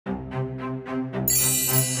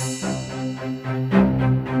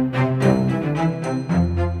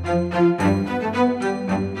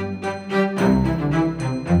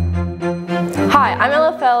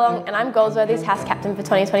I'm Goldsworthy's House Captain for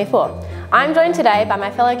 2024. I'm joined today by my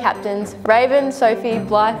fellow captains Raven, Sophie,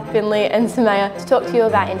 Blythe, Finley and Samaya to talk to you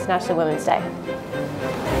about International Women's Day.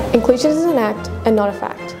 Inclusion is an act and not a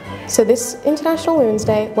fact. So this International Women's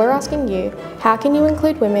Day, we're asking you, how can you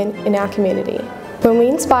include women in our community? When we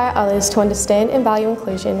inspire others to understand and value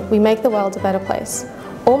inclusion, we make the world a better place.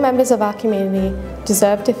 All members of our community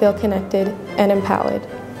deserve to feel connected and empowered.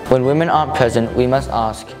 When women aren't present, we must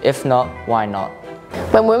ask, if not, why not?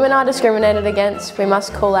 When women are discriminated against, we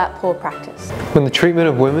must call out poor practice. When the treatment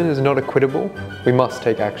of women is not equitable, we must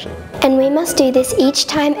take action. And we must do this each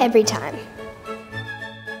time, every time.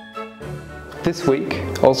 This week,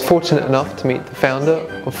 I was fortunate enough to meet the founder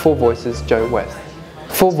of Four Voices, Jo Weth.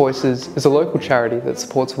 Four Voices is a local charity that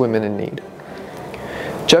supports women in need.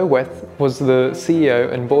 Jo Weth was the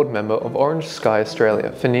CEO and board member of Orange Sky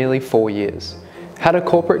Australia for nearly 4 years, had a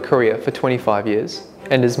corporate career for 25 years,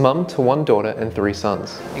 and is mum to 1 daughter and 3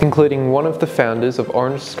 sons, including one of the founders of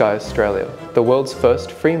Orange Sky Australia, the world's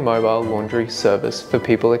first free mobile laundry service for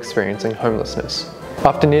people experiencing homelessness.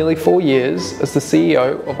 After nearly 4 years as the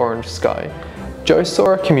CEO of Orange Sky, Jo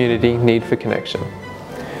saw a community need for connection,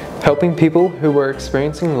 helping people who were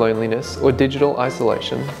experiencing loneliness or digital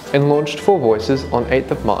isolation, and launched Four Voices on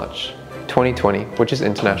 8th of March 2020, which is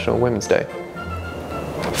International Women's Day.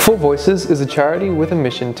 Four Voices is a charity with a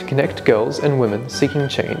mission to connect girls and women seeking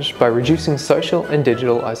change by reducing social and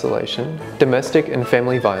digital isolation, domestic and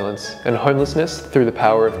family violence, and homelessness through the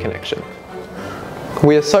power of connection.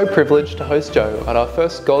 We are so privileged to host Jo at our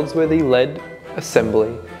first Goldsworthy-led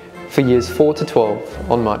assembly for years 4 to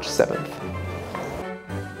 12 on March 7th.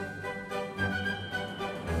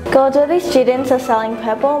 Goldsworthy students are selling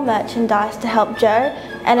purple merchandise to help Jo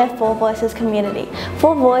and her Four Voices community.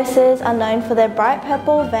 Four Voices are known for their bright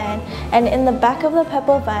purple van, and in the back of the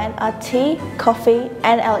purple van are tea, coffee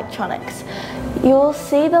and electronics. You will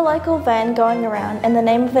see the local van going around and the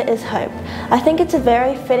name of it is Hope. I think it's a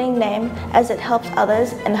very fitting name as it helps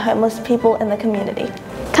others and homeless people in the community.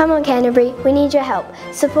 Come on Canterbury, we need your help.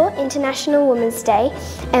 Support International Women's Day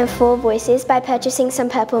and Four Voices by purchasing some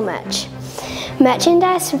purple merch.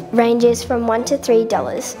 Merchandise ranges from $1 to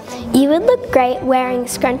 $3. You would look great wearing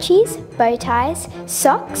scrunchies, bow ties,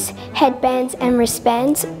 socks, headbands and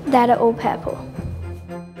wristbands that are all purple.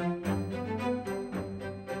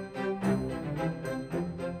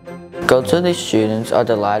 Goldsworthy students are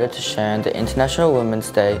delighted to share in the International Women's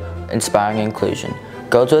Day inspiring inclusion.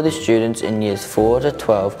 Goldsworthy students in years 4 to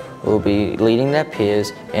 12 will be leading their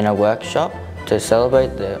peers in a workshop to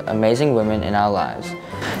celebrate the amazing women in our lives.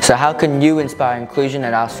 So how can you inspire inclusion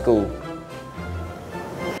at our school?